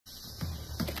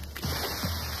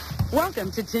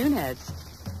Welcome to Toonheads.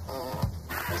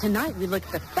 Tonight we look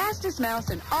at the fastest mouse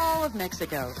in all of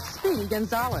Mexico, Speedy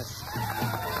Gonzales.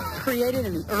 Created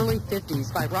in the early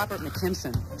 50s by Robert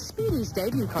McKimson, Speedy's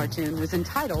debut cartoon was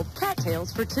entitled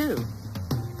Cattails for Two.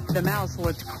 The mouse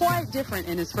looked quite different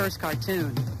in his first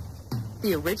cartoon.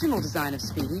 The original design of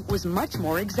Speedy was much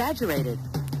more exaggerated.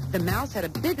 The mouse had a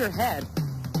bigger head,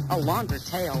 a longer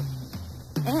tail,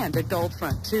 and a gold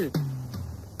front tooth.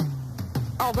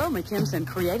 Although McKimson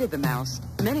created the mouse,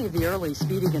 many of the early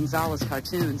Speedy Gonzales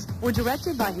cartoons were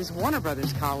directed by his Warner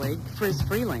Brothers colleague, Friz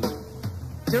Freleng.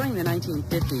 During the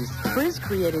 1950s, Friz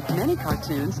created many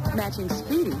cartoons matching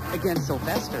Speedy against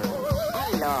Sylvester.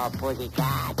 Hello,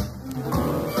 pussycat.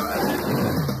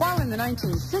 While in the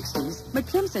 1960s,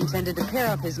 McKimson tended to pair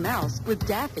up his mouse with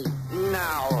Daffy.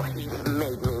 Now he's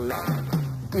made me mad.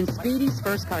 In Speedy's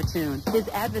first cartoon, his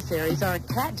adversaries are a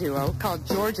cat duo called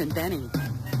George and Benny.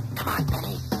 Come on,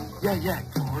 Benny. Yeah,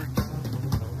 George.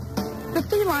 The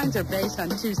felines are based on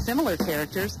two similar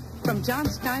characters from John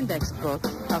Steinbeck's book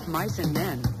of Mice and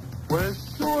Men. Where's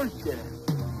George then?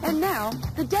 And now,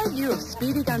 the debut of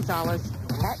Speedy Gonzales,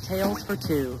 Cattails for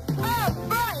Two. Oh,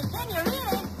 boy,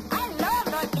 senoritas. I love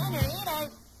those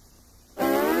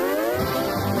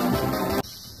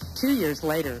senoritas. 2 years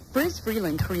later, Friz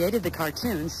Freleng created the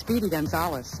cartoon Speedy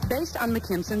Gonzales, based on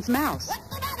McKimson's mouse.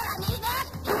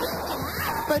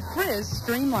 But Friz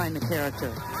streamlined the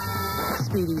character.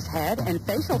 Speedy's head and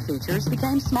facial features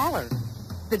became smaller.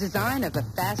 The design of the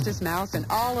fastest mouse in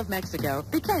all of Mexico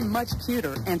became much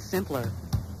cuter and simpler.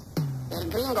 El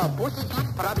gringo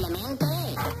pussycat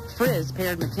probablemente. Friz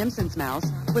paired McKimson's mouse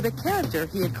with a character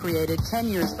he had created 10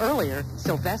 years earlier,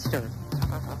 Sylvester.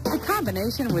 The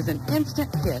combination was an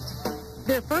instant hit.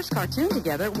 Their first cartoon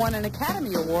together won an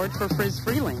Academy Award for Friz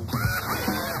Freleng.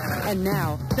 And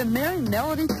now, the Merry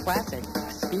Melody classic,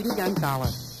 Speedy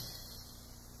Gonzales.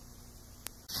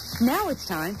 Now it's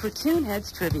time for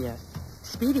Toonheads Trivia.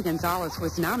 Speedy Gonzales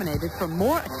was nominated for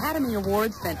more Academy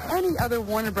Awards than any other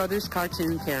Warner Brothers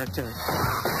cartoon character.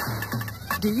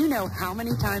 Do you know how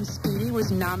many times Speedy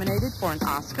was nominated for an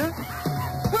Oscar?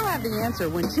 We'll have the answer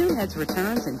when Toonheads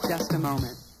returns in just a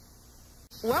moment.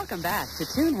 Welcome back to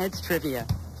Toonheads Trivia.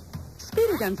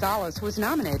 Speedy Gonzales was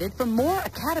nominated for more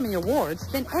Academy Awards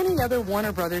than any other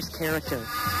Warner Brothers character.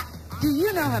 Do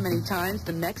you know how many times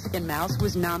the Mexican Mouse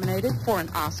was nominated for an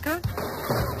Oscar?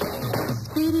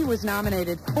 Speedy was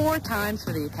nominated 4 times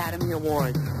for the Academy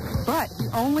Award, but he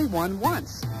only won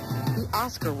once. The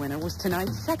Oscar winner was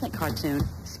tonight's second cartoon,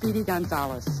 Speedy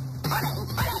Gonzales.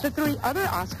 The 3 other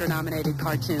Oscar-nominated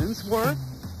cartoons were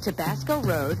Tabasco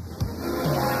Road,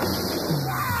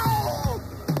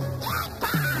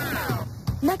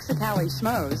 Mexicali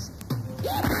Schmoes,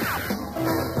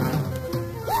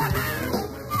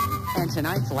 and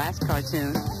tonight's last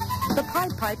cartoon, The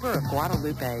Pied Piper of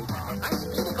Guadalupe. I'm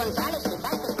Speedy Gonzales, the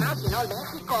fastest mouse in all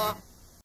Mexico.